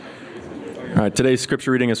All right, today's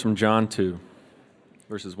scripture reading is from John 2,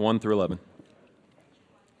 verses 1 through 11.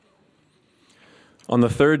 On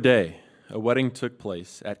the third day, a wedding took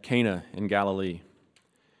place at Cana in Galilee.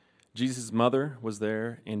 Jesus' mother was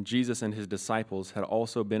there, and Jesus and his disciples had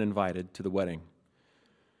also been invited to the wedding.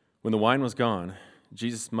 When the wine was gone,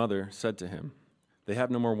 Jesus' mother said to him, "They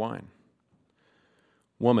have no more wine."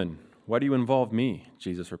 "Woman, why do you involve me?"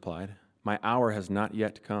 Jesus replied. "My hour has not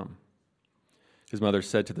yet come." His mother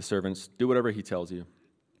said to the servants, "Do whatever he tells you."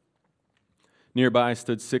 Nearby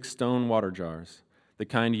stood 6 stone water jars, the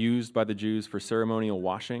kind used by the Jews for ceremonial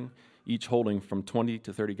washing, each holding from 20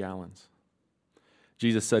 to 30 gallons.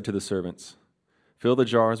 Jesus said to the servants, "Fill the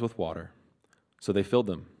jars with water." So they filled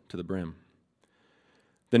them to the brim.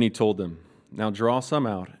 Then he told them, "Now draw some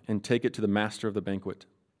out and take it to the master of the banquet."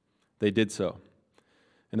 They did so,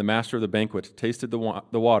 and the master of the banquet tasted the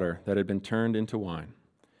water that had been turned into wine.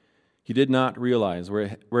 He did not realize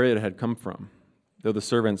where it had come from, though the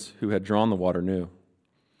servants who had drawn the water knew.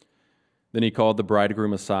 Then he called the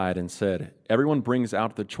bridegroom aside and said, "Everyone brings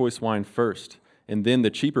out the choice wine first, and then the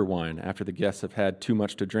cheaper wine after the guests have had too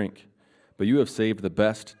much to drink. But you have saved the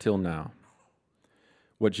best till now."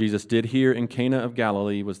 What Jesus did here in Cana of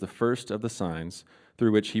Galilee was the first of the signs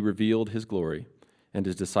through which he revealed his glory, and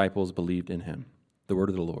his disciples believed in him. The word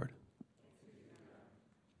of the Lord.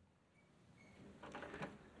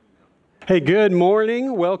 Hey, good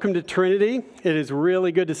morning. Welcome to Trinity. It is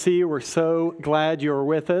really good to see you. We're so glad you're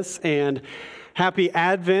with us, and happy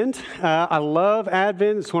Advent. I love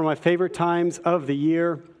Advent. It's one of my favorite times of the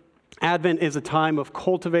year. Advent is a time of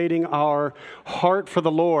cultivating our heart for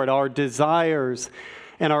the Lord, our desires,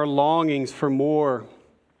 and our longings for more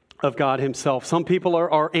of God himself. Some people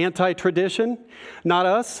are anti-tradition. Not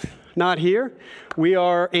us, not here. We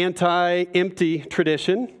are anti-empty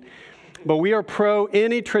tradition. But we are pro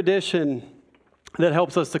any tradition that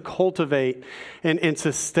helps us to cultivate and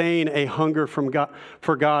sustain a hunger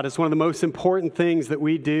for God. It's one of the most important things that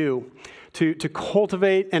we do to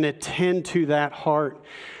cultivate and attend to that heart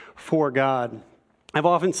for God. I've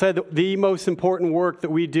often said that the most important work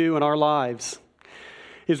that we do in our lives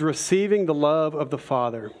is receiving the love of the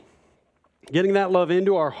Father, getting that love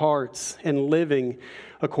into our hearts and living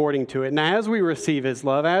according to it. And as we receive his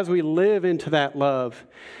love, as we live into that love,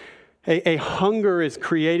 a hunger is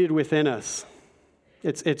created within us.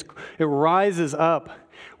 It rises up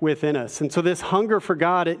within us. And so this hunger for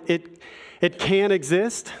God, it can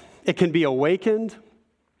exist. It can be awakened.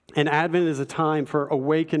 And Advent is a time for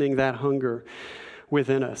awakening that hunger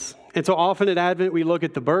within us. And so often at Advent, we look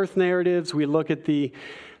at the birth narratives. We look at the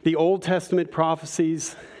Old Testament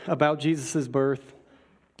prophecies about Jesus' birth.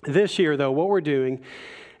 This year, though, what we're doing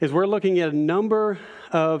is we're looking at a number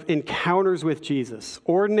of encounters with Jesus,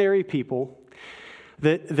 ordinary people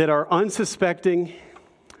that are unsuspecting,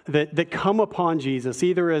 that come upon Jesus,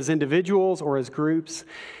 either as individuals or as groups,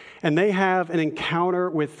 and they have an encounter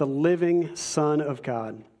with the living Son of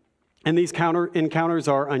God. And these encounters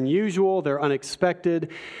are unusual, they're unexpected,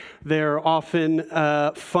 they're often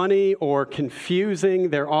funny or confusing,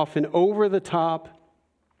 they're often over the top,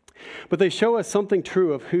 but they show us something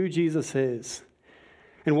true of who Jesus is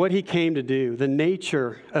and what he came to do, the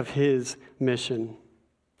nature of his mission.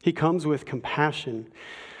 He comes with compassion.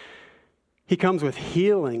 He comes with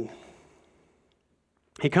healing.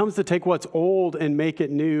 He comes to take what's old and make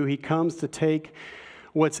it new. He comes to take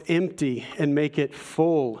what's empty and make it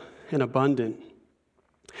full and abundant.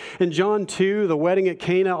 In John 2, the wedding at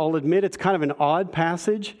Cana, I'll admit it's kind of an odd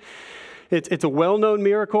passage. It's a well-known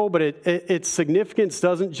miracle, but its significance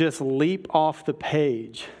doesn't just leap off the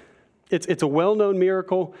page. It's a well-known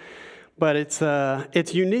miracle, but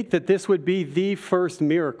it's unique that this would be the first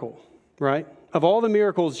miracle, right? Of all the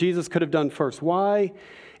miracles Jesus could have done first, why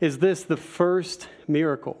is this the first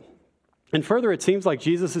miracle? And further, it seems like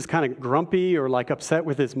Jesus is kind of grumpy or like upset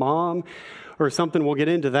with his mom or something. We'll get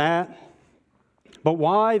into that. But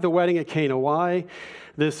why the wedding at Cana? Why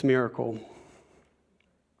this miracle?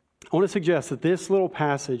 I want to suggest that this little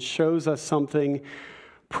passage shows us something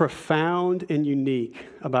profound and unique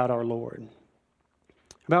about our Lord,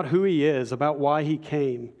 about who he is, about why he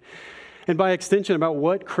came, and by extension about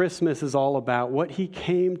what Christmas is all about, what he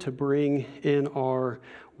came to bring in our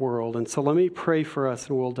world. And so let me pray for us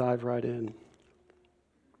and we'll dive right in.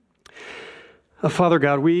 Father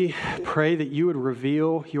God, we pray that you would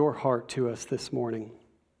reveal your heart to us this morning.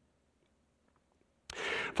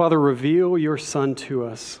 Father, reveal your Son to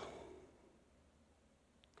us.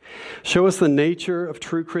 Show us the nature of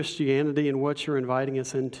true Christianity and what you're inviting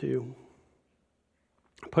us into.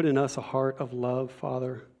 Put in us a heart of love,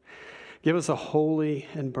 Father. Give us a holy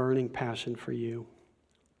and burning passion for you.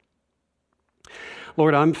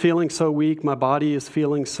 Lord, I'm feeling so weak. My body is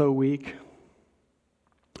feeling so weak.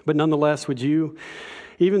 But nonetheless, would you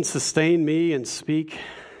even sustain me and speak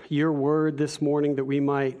your word this morning that we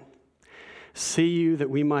might see you, that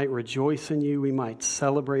we might rejoice in you, we might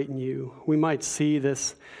celebrate in you, we might see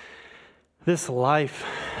this life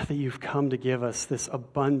that you've come to give us, this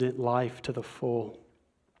abundant life to the full.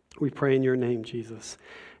 We pray in your name, Jesus.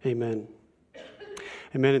 Amen.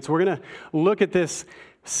 Amen. And so we're going to look at this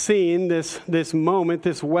scene, this moment,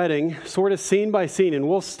 this wedding, sort of scene by scene, and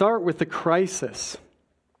we'll start with the crisis.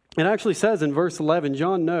 It actually says in verse 11,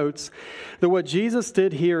 John notes that what Jesus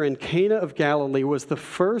did here in Cana of Galilee was the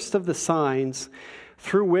first of the signs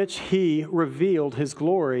through which he revealed his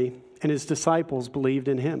glory, and his disciples believed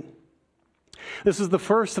in him. This is the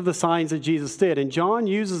first of the signs that Jesus did, and John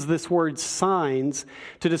uses this word signs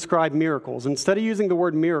to describe miracles. Instead of using the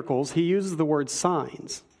word miracles, he uses the word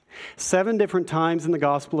signs. 7 different times in the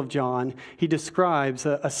Gospel of John, he describes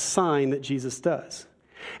a sign that Jesus does.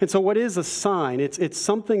 And so what is a sign? It's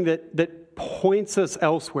something that points us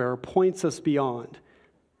elsewhere, or points us beyond.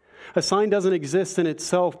 A sign doesn't exist in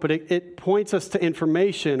itself, but it points us to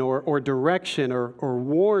information or direction or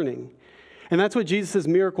warning. And that's what Jesus'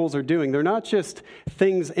 miracles are doing. They're not just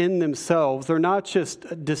things in themselves. They're not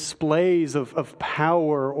just displays of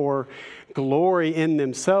power or glory in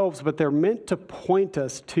themselves, but they're meant to point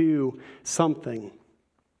us to something.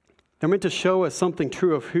 They're meant to show us something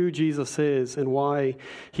true of who Jesus is and why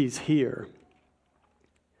he's here.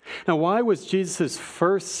 Now, why was Jesus'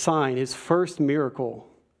 first sign, his first miracle,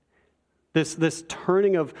 this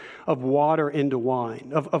turning of water into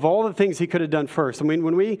wine? Of all the things he could have done first. I mean,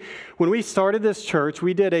 when we started this church,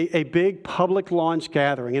 we did a big public launch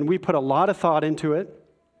gathering, and we put a lot of thought into it.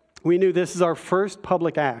 We knew this is our first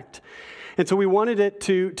public act. And so we wanted it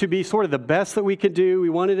to be sort of the best that we could do. We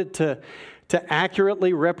wanted it to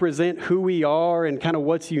accurately represent who we are and kind of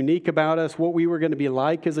what's unique about us, what we were going to be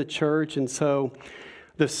like as a church. And so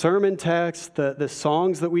the sermon text, the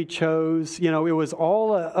songs that we chose, it was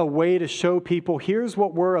all a way to show people, here's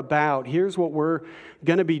what we're about, here's what we're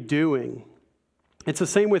going to be doing. It's the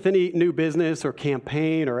same with any new business or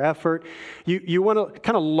campaign or effort. You want to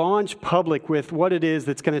kind of launch public with what it is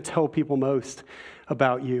that's going to tell people most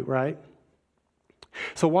about you, right?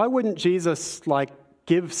 So why wouldn't Jesus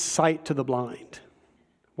give sight to the blind?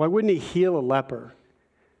 Why wouldn't he heal a leper?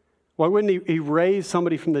 Why wouldn't he raise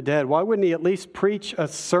somebody from the dead? Why wouldn't he at least preach a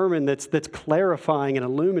sermon that's clarifying and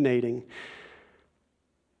illuminating?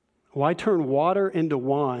 Why turn water into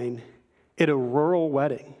wine at a rural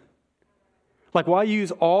wedding? Why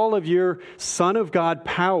use all of your Son of God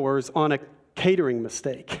powers on a catering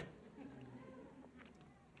mistake?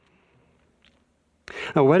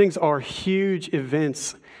 Now, weddings are huge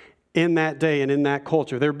events in that day and in that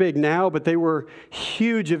culture. They're big now, but they were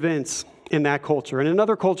huge events in that culture. And in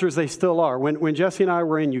other cultures, they still are. When Jesse and I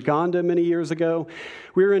were in Uganda many years ago,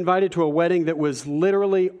 we were invited to a wedding that was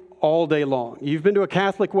literally all day long. You've been to a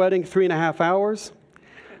Catholic wedding 3.5 hours?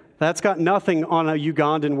 That's got nothing on a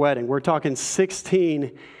Ugandan wedding. We're talking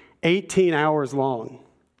 16, 18 hours long.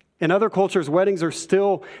 In other cultures, weddings are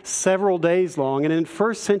still several days long. And in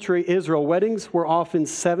first century Israel, weddings were often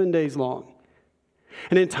 7 days long.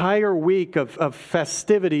 An entire week of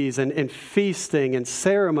festivities and feasting and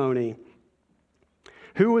ceremony.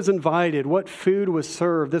 Who was invited? What food was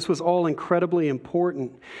served? This was all incredibly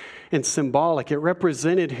important and symbolic. It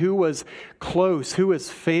represented who was close, who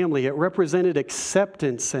was family. It represented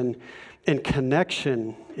acceptance and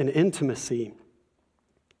connection and intimacy.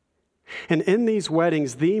 And in these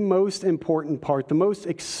weddings, the most important part, the most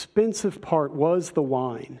expensive part was the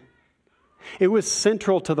wine. It was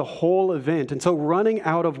central to the whole event. And so running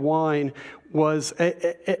out of wine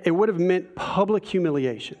it would have meant public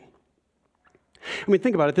humiliation. I mean,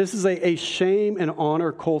 think about it. This is a shame and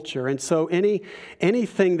honor culture. And so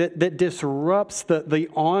anything that disrupts the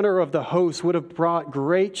honor of the host would have brought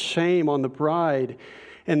great shame on the bride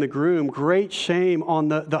and the groom, great shame on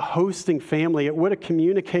the hosting family. It would have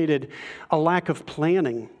communicated a lack of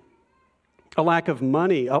planning, a lack of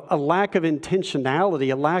money, a lack of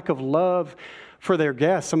intentionality, a lack of love for their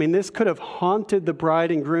guests. I mean, this could have haunted the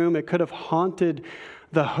bride and groom. It could have haunted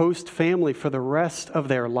the host family for the rest of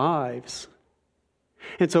their lives.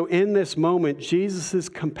 And so in this moment, Jesus'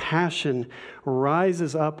 compassion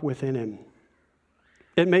rises up within him.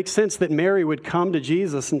 It makes sense that Mary would come to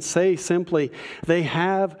Jesus and say simply, "They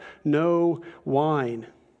have no wine."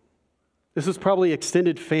 This is probably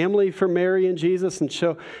extended family for Mary and Jesus, and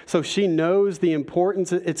so she knows the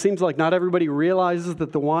importance. It seems like not everybody realizes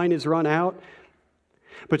that the wine is run out,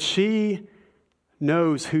 but she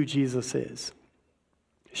knows who Jesus is.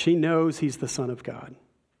 She knows he's the Son of God.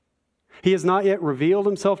 He has not yet revealed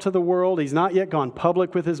himself to the world. He's not yet gone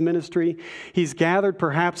public with his ministry. He's gathered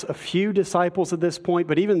perhaps a few disciples at this point,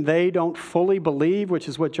 but even they don't fully believe, which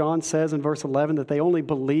is what John says in verse 11, that they only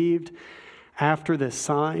believed after this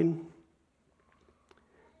sign.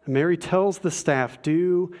 And Mary tells the staff,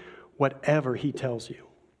 do whatever he tells you.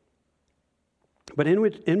 But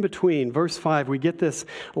in between, verse 5, we get this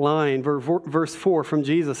line, verse 4 from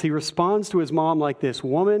Jesus. He responds to his mom like this,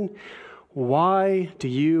 "Woman, why do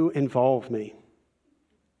you involve me?"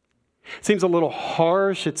 It seems a little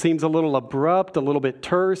harsh. It seems a little abrupt, a little bit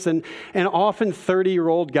terse. And often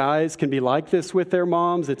 30-year-old guys can be like this with their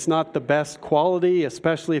moms. It's not the best quality,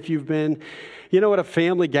 especially if you've been, at a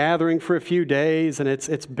family gathering for a few days and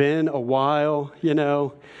it's been a while,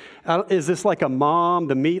 Is this like a mom,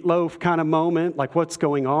 the meatloaf kind of moment? Like, what's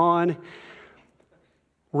going on?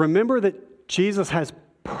 Remember that Jesus has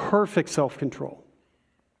perfect self-control.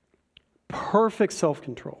 Perfect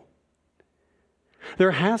self-control.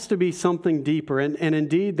 There has to be something deeper, and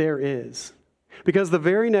indeed there is. Because the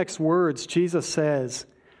very next words, Jesus says,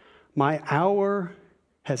 "My hour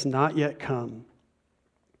has not yet come."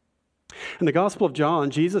 In the Gospel of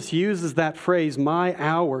John, Jesus uses that phrase, "my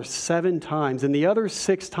hour," 7 times, and the other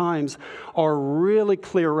 6 times are really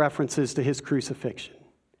clear references to his crucifixion,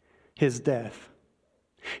 his death.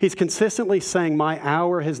 He's consistently saying, "My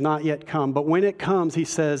hour has not yet come." But when it comes, he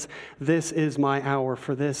says, "This is my hour.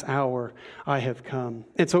 For this hour I have come."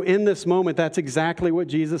 And so in this moment, that's exactly what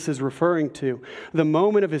Jesus is referring to. The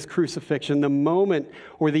moment of his crucifixion, the moment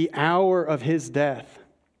or the hour of his death.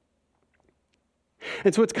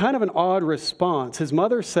 And so it's kind of an odd response. His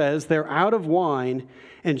mother says they're out of wine,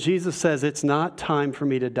 and Jesus says, "It's not time for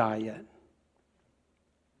me to die yet."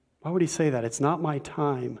 Why would he say that? It's not my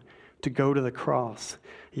time to go to the cross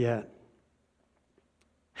yet.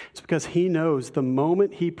 It's because he knows the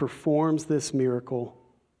moment he performs this miracle,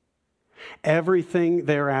 everything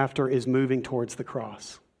thereafter is moving towards the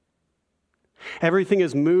cross. Everything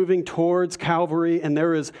is moving towards Calvary, and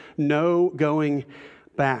there is no going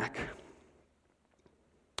back.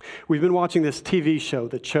 We've been watching this TV show,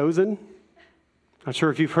 The Chosen. Not sure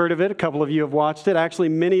if you've heard of it. A couple of you have watched it. Actually,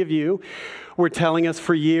 many of you were telling us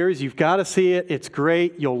for years, you've got to see it. It's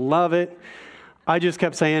great. You'll love it. I just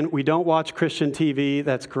kept saying, we don't watch Christian TV.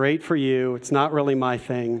 That's great for you. It's not really my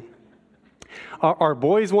thing. Our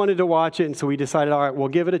boys wanted to watch it, and so we decided, all right, we'll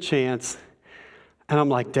give it a chance. And I'm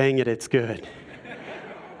like, dang it, it's good.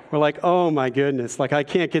 We're like, oh my goodness. Like, I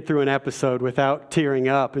can't get through an episode without tearing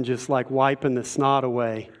up and just like wiping the snot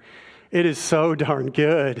away. It is so darn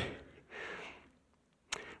good.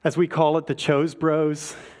 As we call it, the Chose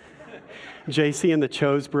Bros. JC and the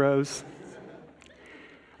Chose Bros.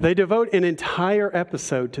 They devote an entire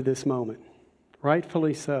episode to this moment,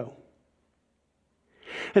 rightfully so.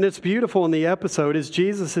 And it's beautiful in the episode as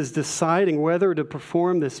Jesus is deciding whether to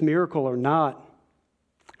perform this miracle or not.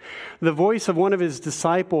 The voice of one of his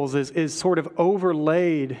disciples is sort of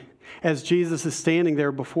overlaid as Jesus is standing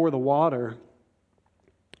there before the water.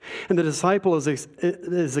 And the disciple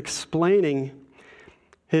is explaining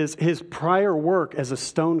his prior work as a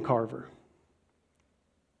stone carver.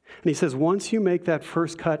 And he says, once you make that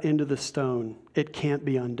first cut into the stone, it can't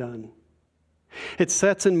be undone. It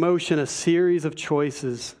sets in motion a series of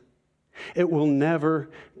choices. It will never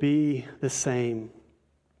be the same.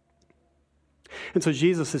 And so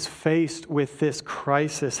Jesus is faced with this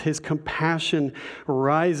crisis. His compassion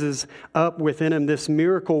rises up within him. This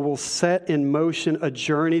miracle will set in motion a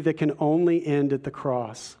journey that can only end at the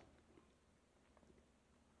cross.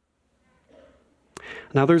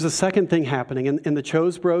 Now there's a second thing happening, and the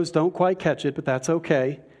Chose Bros don't quite catch it, but that's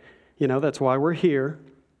okay. That's why we're here.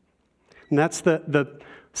 And that's the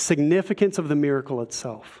significance of the miracle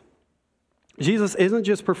itself. Jesus isn't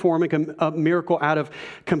just performing a miracle out of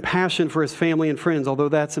compassion for his family and friends, although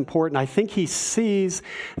that's important. I think he sees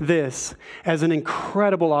this as an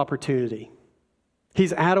incredible opportunity.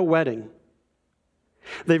 He's at a wedding.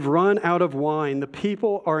 They've run out of wine. The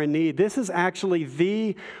people are in need. This is actually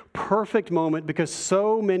the perfect moment because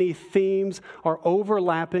so many themes are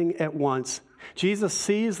overlapping at once. Jesus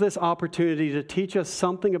sees this opportunity to teach us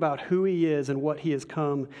something about who he is and what he has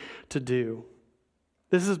come to do.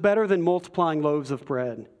 This is better than multiplying loaves of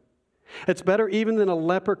bread. It's better even than a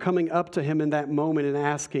leper coming up to him in that moment and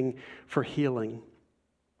asking for healing.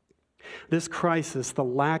 This crisis, the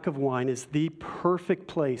lack of wine, is the perfect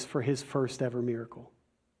place for his first ever miracle.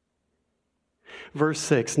 Verse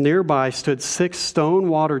 6, nearby stood 6 stone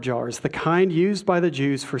water jars, the kind used by the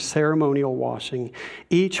Jews for ceremonial washing,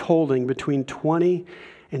 each holding between 20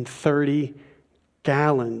 and 30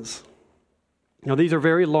 gallons. Now, these are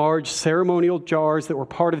very large ceremonial jars that were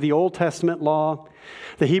part of the Old Testament law.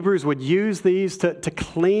 The Hebrews would use these to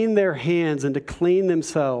clean their hands and to clean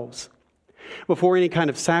themselves before any kind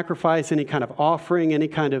of sacrifice, any kind of offering, any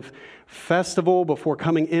kind of festival, before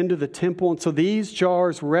coming into the temple. And so these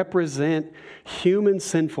jars represent human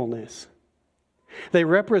sinfulness. They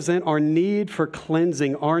represent our need for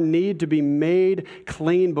cleansing, our need to be made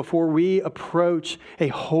clean before we approach a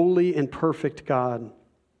holy and perfect God.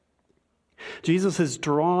 Jesus is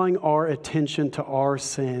drawing our attention to our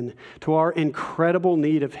sin, to our incredible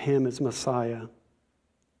need of Him as Messiah.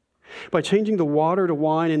 By changing the water to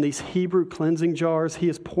wine in these Hebrew cleansing jars, He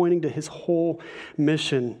is pointing to His whole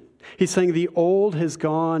mission. He's saying the old has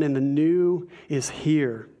gone and the new is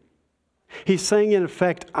here. He's saying, in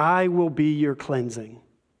effect, I will be your cleansing.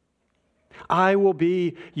 I will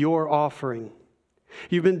be your offering.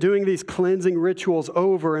 You've been doing these cleansing rituals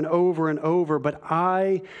over and over and over, but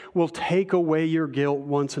I will take away your guilt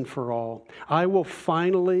once and for all. I will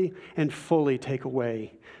finally and fully take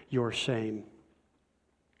away your shame.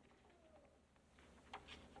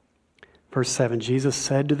 Verse 7, Jesus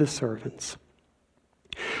said to the servants,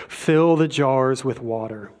 "Fill the jars with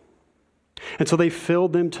water." And so they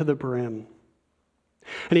filled them to the brim.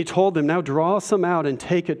 And He told them, "Now draw some out and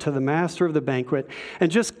take it to the master of the banquet." And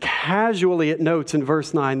just casually it notes in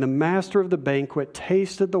verse 9, the master of the banquet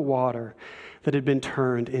tasted the water that had been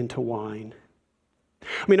turned into wine.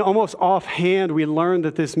 I mean, almost offhand, we learn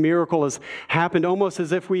that this miracle has happened almost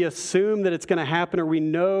as if we assume that it's going to happen or we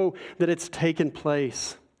know that it's taken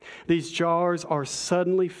place. These jars are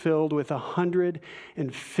suddenly filled with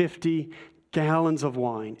 150 gallons of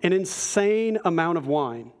wine, an insane amount of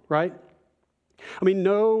wine, right? I mean,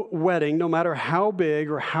 no wedding, no matter how big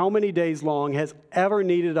or how many days long, has ever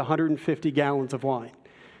needed 150 gallons of wine.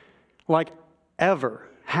 Like, ever.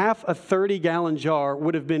 Half a 30-gallon jar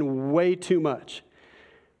would have been way too much.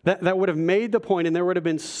 That would have made the point, and there would have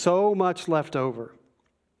been so much left over.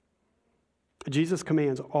 Jesus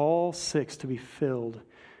commands all 6 to be filled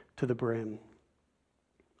to the brim.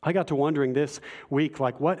 I got to wondering this week,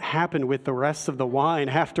 like, what happened with the rest of the wine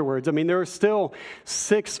afterwards? I mean, there are still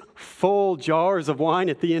 6 full jars of wine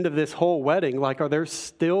at the end of this whole wedding. Like, are there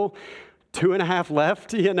still 2.5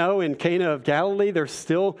 left, in Cana of Galilee? They're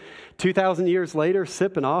still 2,000 years later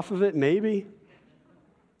sipping off of it, maybe?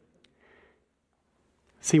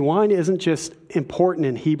 See, wine isn't just important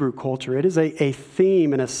in Hebrew culture. It is a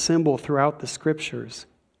theme and a symbol throughout the Scriptures.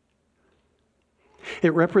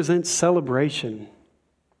 It represents celebration,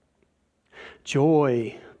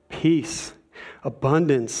 joy, peace,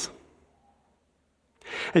 abundance.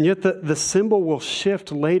 And yet the symbol will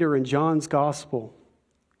shift later in John's gospel.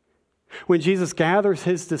 When Jesus gathers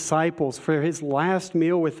His disciples for His last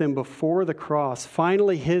meal with them before the cross,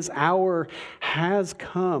 finally His hour has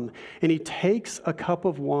come, and He takes a cup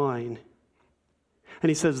of wine, and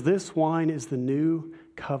He says, "This wine is the new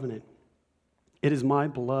covenant. It is my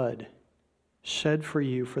blood shed for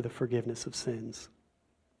you for the forgiveness of sins."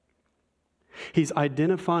 He's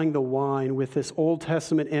identifying the wine with this Old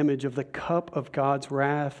Testament image of the cup of God's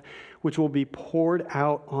wrath, which will be poured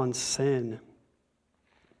out on sin.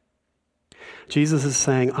 Jesus is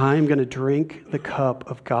saying, I'm going to drink the cup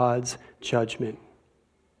of God's judgment.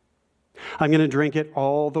 I'm going to drink it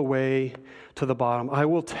all the way to the bottom. I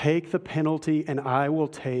will take the penalty and I will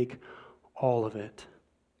take all of it.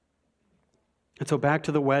 And so back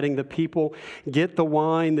to the wedding, the people get the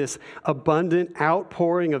wine, this abundant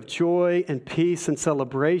outpouring of joy and peace and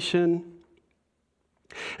celebration.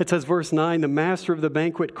 It says, verse 9, the master of the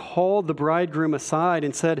banquet called the bridegroom aside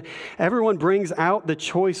and said, "Everyone brings out the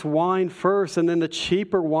choice wine first and then the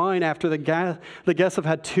cheaper wine after the guests have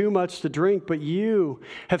had too much to drink, but you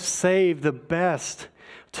have saved the best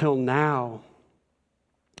till now."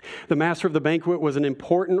 The master of the banquet was an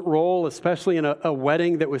important role, especially in a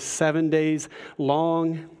wedding that was 7 days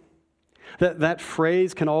long. That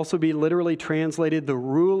phrase can also be literally translated the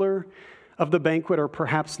ruler of the banquet, or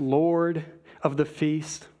perhaps Lord of the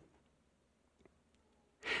feast.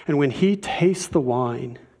 And when he tastes the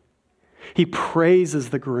wine, he praises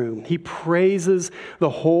the groom. He praises the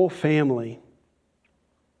whole family.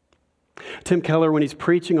 Tim Keller, when he's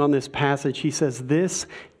preaching on this passage, he says, this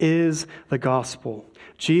is the gospel.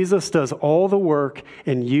 Jesus does all the work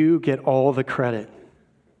and you get all the credit.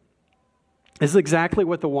 This is exactly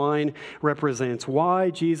what the wine represents,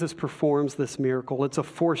 why Jesus performs this miracle. It's a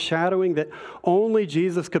foreshadowing that only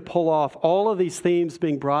Jesus could pull off, all of these themes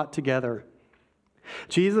being brought together.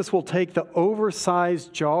 Jesus will take the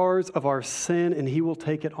oversized jars of our sin and he will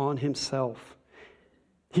take it on himself.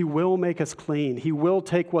 He will make us clean. He will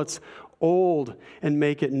take what's old and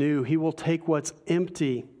make it new. He will take what's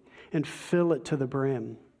empty and fill it to the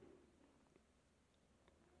brim.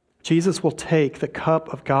 Jesus will take the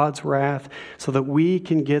cup of God's wrath so that we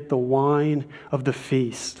can get the wine of the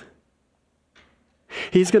feast.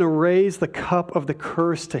 He's going to raise the cup of the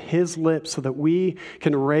curse to his lips so that we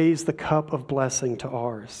can raise the cup of blessing to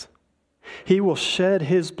ours. He will shed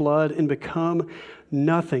his blood and become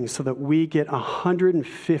nothing so that we get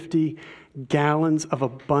 150 gallons of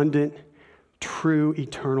abundant, true,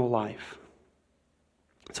 eternal life.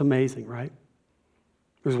 It's amazing, right?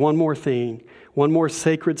 There's one more thing, one more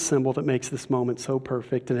sacred symbol that makes this moment so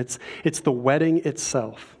perfect, and it's the wedding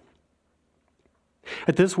itself.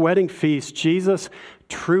 At this wedding feast, Jesus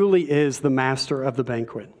truly is the master of the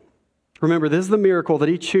banquet. Remember, this is the miracle that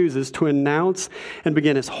he chooses to announce and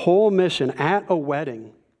begin his whole mission at a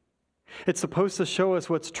wedding. It's supposed to show us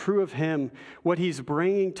what's true of him, what he's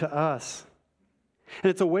bringing to us.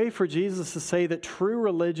 And it's a way for Jesus to say that true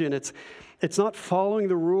religion, it's not following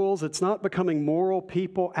the rules, it's not becoming moral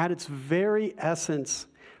people. At its very essence,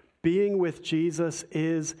 being with Jesus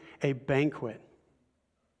is a banquet.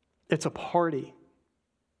 It's a party.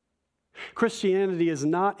 Christianity is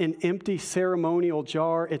not an empty ceremonial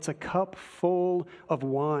jar, it's a cup full of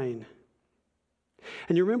wine.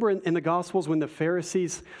 And you remember in the Gospels when the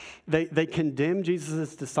Pharisees, they condemned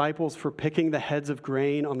Jesus' disciples for picking the heads of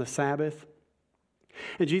grain on the Sabbath?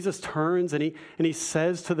 And Jesus turns and he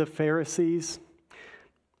says to the Pharisees,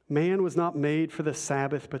 man was not made for the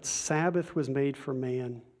Sabbath, but Sabbath was made for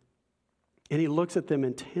man. And he looks at them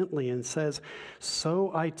intently and says,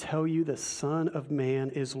 so I tell you, the Son of Man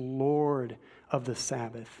is Lord of the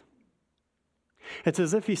Sabbath. It's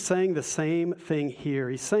as if he's saying the same thing here.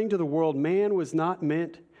 He's saying to the world, man was not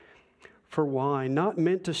meant for wine, not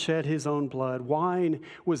meant to shed his own blood. Wine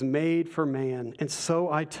was made for man. And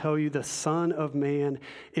so I tell you, the Son of Man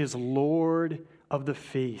is Lord of the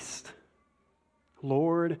feast,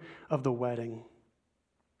 Lord of the wedding.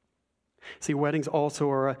 See, weddings also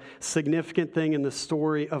are a significant thing in the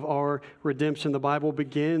story of our redemption. The Bible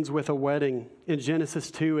begins with a wedding. In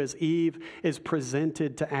Genesis 2, as Eve is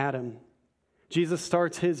presented to Adam, Jesus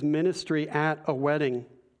starts his ministry at a wedding.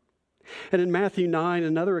 And in Matthew 9,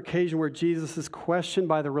 another occasion where Jesus is questioned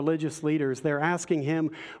by the religious leaders, they're asking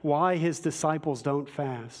him why his disciples don't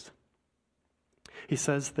fast. He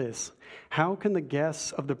says this, how can the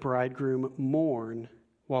guests of the bridegroom mourn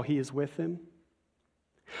while he is with them?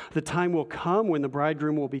 The time will come when the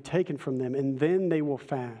bridegroom will be taken from them, and then they will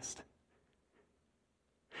fast.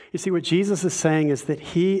 You see, what Jesus is saying is that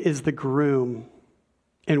he is the groom,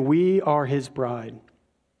 and we are his bride.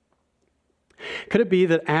 Could it be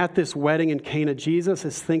that at this wedding in Cana, Jesus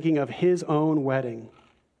is thinking of his own wedding?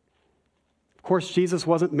 Of course, Jesus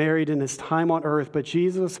wasn't married in his time on earth, but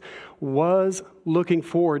Jesus was looking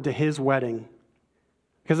forward to his wedding.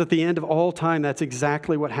 Because at the end of all time, that's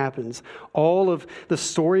exactly what happens. All of the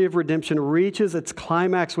story of redemption reaches its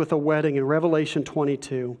climax with a wedding in Revelation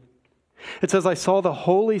 22. It says, I saw the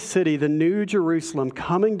holy city, the new Jerusalem,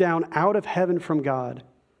 coming down out of heaven from God,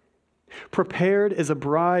 prepared as a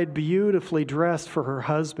bride beautifully dressed for her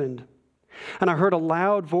husband. And I heard a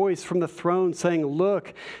loud voice from the throne saying,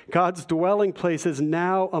 look, God's dwelling place is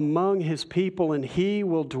now among his people, and he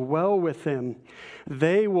will dwell with them.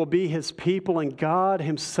 They will be his people, and God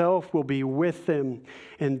himself will be with them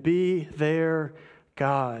and be their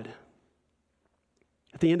God.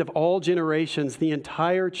 At the end of all generations, the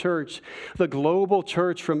entire church, the global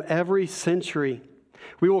church from every century,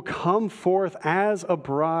 we will come forth as a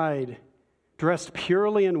bride, dressed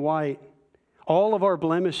purely in white, all of our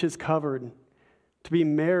blemishes covered, to be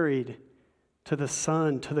married to the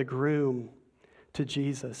Son, to the groom, to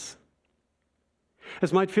Jesus.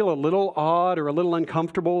 This might feel a little odd or a little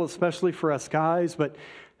uncomfortable, especially for us guys, but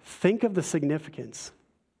think of the significance.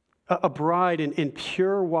 A bride in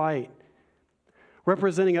pure white,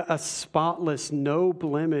 representing a spotless, no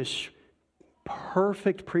blemish,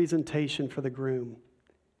 perfect presentation for the groom.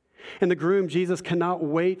 And the groom, Jesus, cannot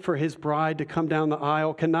wait for his bride to come down the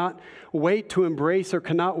aisle, cannot wait to embrace her,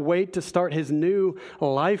 cannot wait to start his new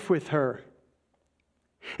life with her.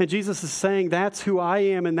 And Jesus is saying, that's who I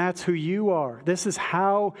am and that's who you are. This is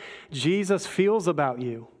how Jesus feels about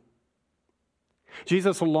you.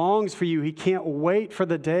 Jesus longs for you. He can't wait for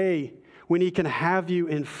the day when he can have you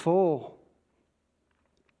in full.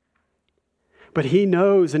 But he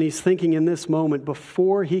knows, and he's thinking in this moment,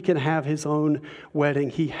 before he can have his own wedding,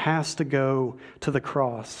 he has to go to the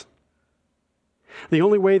cross. The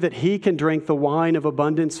only way that he can drink the wine of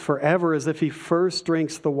abundance forever is if he first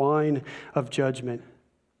drinks the wine of judgment.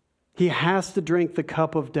 He has to drink the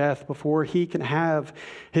cup of death before he can have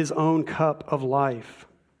his own cup of life.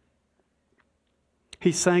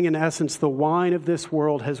 He's saying, in essence, the wine of this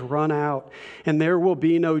world has run out, and there will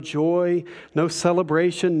be no joy, no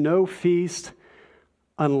celebration, no feast,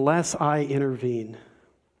 unless I intervene.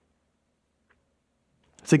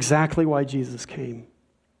 That's exactly why Jesus came.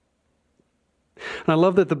 And I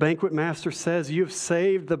love that the banquet master says, "You've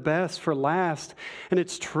saved the best for last." And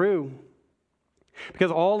it's true.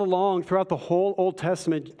 Because all along, throughout the whole Old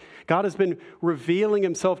Testament, God has been revealing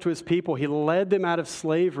himself to his people. He led them out of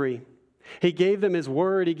slavery. He gave them his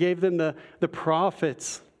word. He gave them the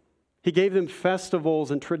prophets. He gave them festivals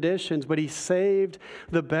and traditions, but he saved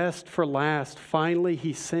the best for last. Finally,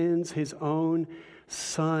 he sends his own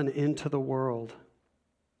Son into the world.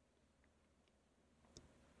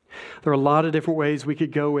 There are a lot of different ways we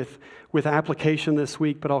could go with application this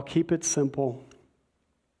week, but I'll keep it simple.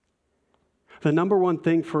 The number one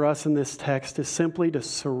thing for us in this text is simply to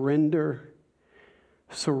surrender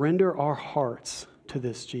our hearts to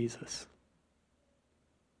this Jesus.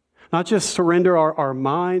 Not just surrender our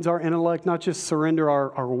minds, our intellect, not just surrender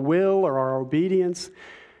our will or our obedience,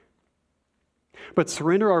 but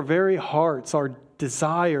surrender our very hearts, our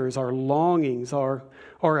desires, our longings, our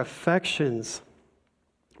affections.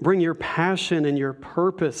 Bring your passion and your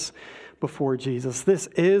purpose before Jesus. This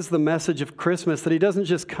is the message of Christmas, that he doesn't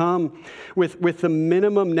just come with the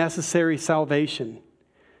minimum necessary salvation,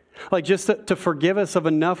 like just to forgive us of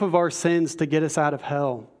enough of our sins to get us out of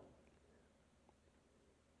hell.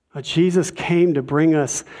 Jesus came to bring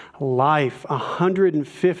us life,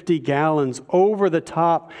 150 gallons, over the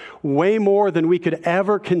top, way more than we could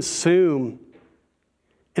ever consume,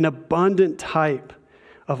 an abundant type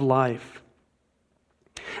of life.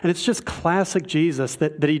 And it's just classic Jesus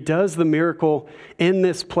that he does the miracle in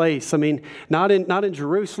this place. I mean, not in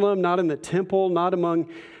Jerusalem, not in the temple, not among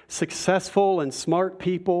successful and smart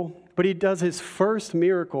people, but he does his first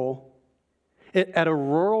miracle at a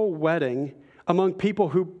rural wedding among people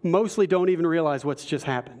who mostly don't even realize what's just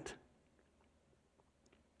happened.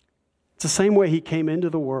 It's the same way he came into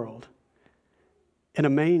the world, in a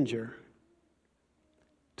manger,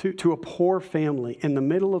 to a poor family in the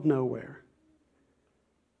middle of nowhere.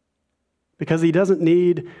 Because he doesn't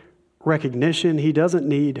need recognition, he doesn't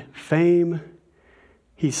need fame.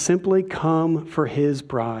 He's simply come for his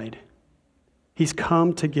bride. He's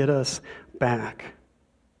come to get us back.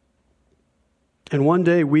 And one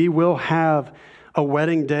day we will have a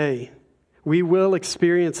wedding day. We will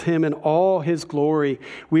experience him in all his glory.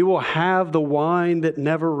 We will have the wine that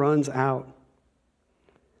never runs out.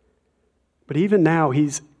 But even now,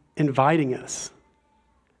 he's inviting us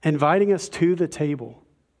to the table.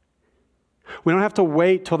 We don't have to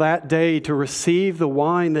wait till that day to receive the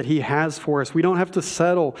wine that he has for us. We don't have to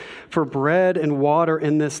settle for bread and water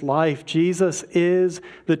in this life. Jesus is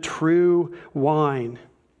the true wine.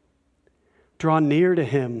 Draw near to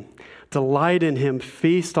him, delight in him,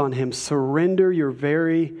 feast on him, surrender your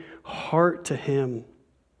very heart to him.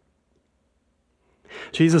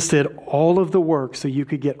 Jesus did all of the work so you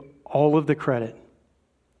could get all of the credit.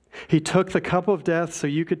 He took the cup of death so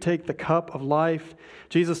you could take the cup of life.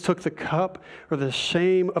 Jesus took the cup or the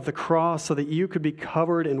shame of the cross so that you could be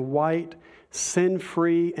covered in white,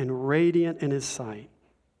 sin-free, and radiant in his sight.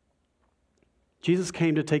 Jesus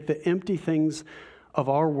came to take the empty things of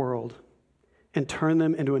our world and turn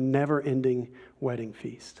them into a never-ending wedding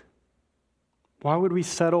feast. Why would we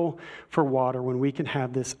settle for water when we can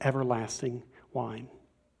have this everlasting wine?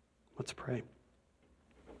 Let's pray.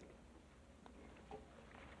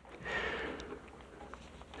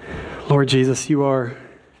 Lord Jesus, you are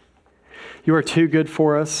too good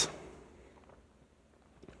for us.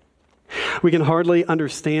 We can hardly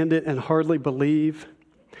understand it and hardly believe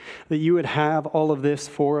that you would have all of this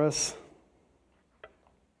for us.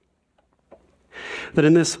 That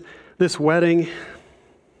in this wedding,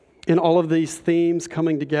 in all of these themes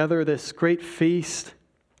coming together, this great feast,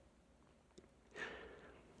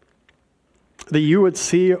 that you would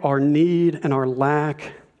see our need and our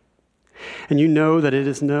lack, and you know that it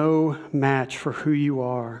is no match for who you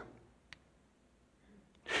are.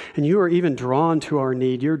 And you are even drawn to our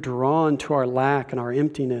need. You're drawn to our lack and our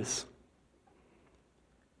emptiness.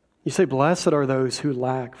 You say, "Blessed are those who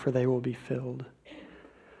lack, for they will be filled."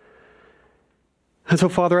 And so,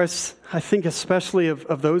 Father, I think especially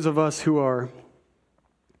of those of us who are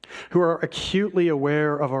acutely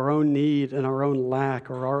aware of our own need and our own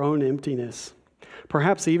lack or our own emptiness,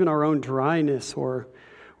 perhaps even our own dryness or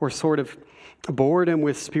sort of boredom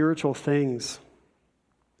with spiritual things.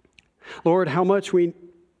 Lord, how much we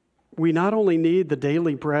not only need the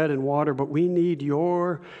daily bread and water, but we need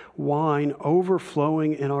your wine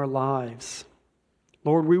overflowing in our lives.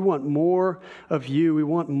 Lord, we want more of you. We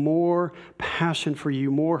want more passion for you,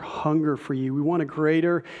 more hunger for you. We want a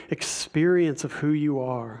greater experience of who you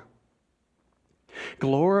are.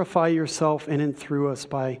 Glorify yourself in and through us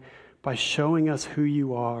by showing us who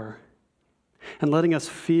you are and letting us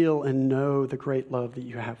feel and know the great love that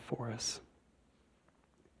you have for us.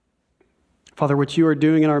 Father, what you are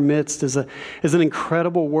doing in our midst is an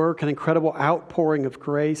incredible work, an incredible outpouring of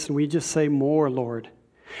grace, and we just say more, Lord.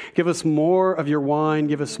 Give us more of your wine.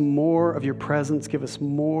 Give us more of your presence. Give us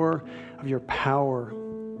more of your power.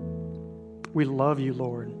 We love you,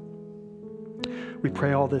 Lord. We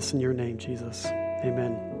pray all this in your name, Jesus.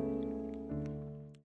 Amen.